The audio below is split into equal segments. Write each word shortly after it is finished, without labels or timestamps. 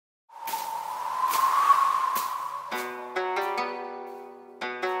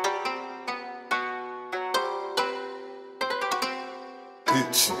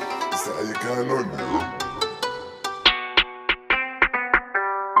Is that how you're going on now?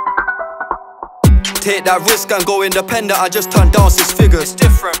 Take that risk and go independent, I just turned down 6 figures. It's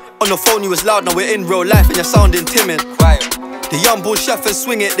different. On the phone you was loud, now we're in real life and you're sounding timid. Quiet. The young bull chef and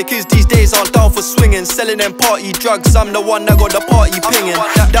swing it, the kids these days aren't down for swinging. Selling them party drugs, I'm the one that got the party pinging.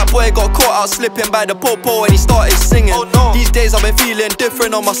 That boy got caught out slipping by the popo and he started singing. Oh, no. These days I've been feeling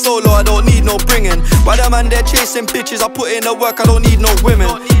different on my solo, I don't need no bringing. By the man they're chasing bitches, I put in the work, I don't need no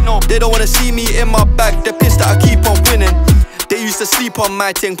women. They don't wanna see me in my bag, they're pissed that I keep on winning. They used to sleep on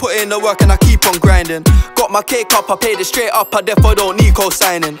my ting, put in the work and I keep on grinding. Got my cake up, I paid it straight up, I defo don't need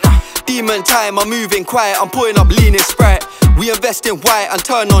co-signing. Demon time, I'm moving quiet, I'm putting up leaning Sprite. We invest in white and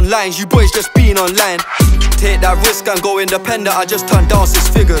turn on lines, you boys just being online. Take that risk and go independent, I just turned down 6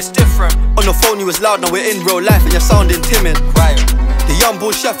 figures. It's different. On the phone you was loud, now we're in real life and you're sounding timid. Right. The young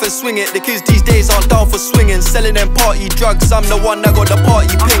bull chef and swing it, the kids these days aren't down for swinging. Selling them party drugs, I'm the one that got the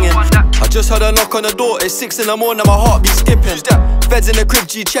party pinging. I just heard a knock on the door, it's 6 in the morning, my heart be skipping. Feds in the crib,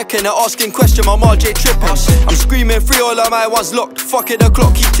 G checking, they're asking question, my RJ tripping. I'm screaming free, all of my ones locked, fuck it, the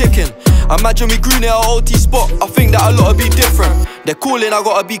clock keep ticking. Imagine we grew near a OT spot, I think that a lot'll be different. They're calling, I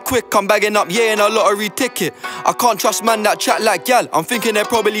gotta be quick, I'm bagging up, yeah, in a lottery ticket. I can't trust man that chat like gal, I'm thinking they're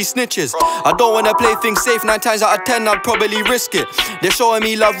probably snitches. I don't wanna play things safe, 9 times out of 10 I'd probably risk it. They're showing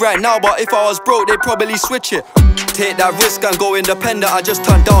me love right now, but if I was broke, they'd probably switch it. Take that risk and go independent, I just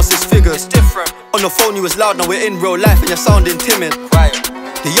turned down 6 figures. It's different. On the phone you was loud, now we're in real life and you're sounding timid. Quiet.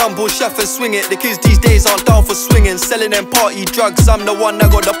 The young bull chef and swing it, the kids these days aren't down for swinging. Selling them party drugs, I'm the one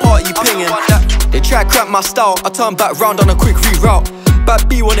that got the party pinging. They try cramp my style, I turn back round on a quick reroute. Bad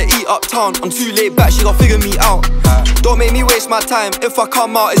B wanna eat uptown, I'm too laid back, she gon' figure me out. Don't make me waste my time, if I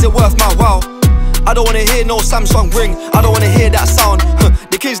come out, is it worth my while? I don't wanna hear no Samsung ring, I don't wanna hear that sound.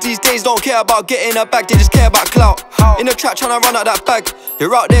 The kids these days don't care about getting a bag, they just care about clout. In the trap tryna run out that bag,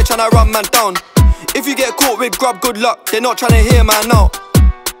 you're out there tryna run man down. If you get caught with grub, good luck, they're not tryna hear man out.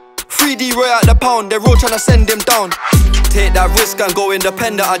 3D Roy at the pound, they're all tryna send him down. Take that risk and go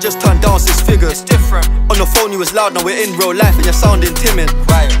independent, I just turned down 6 figures. It's different. On the phone you was loud, now we're in real life and you're sounding timid.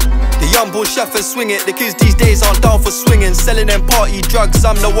 Right. The young bull chef and swing it, the kids these days aren't down for swinging. Selling them party drugs,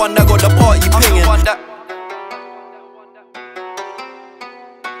 I'm the one that got the party pinging.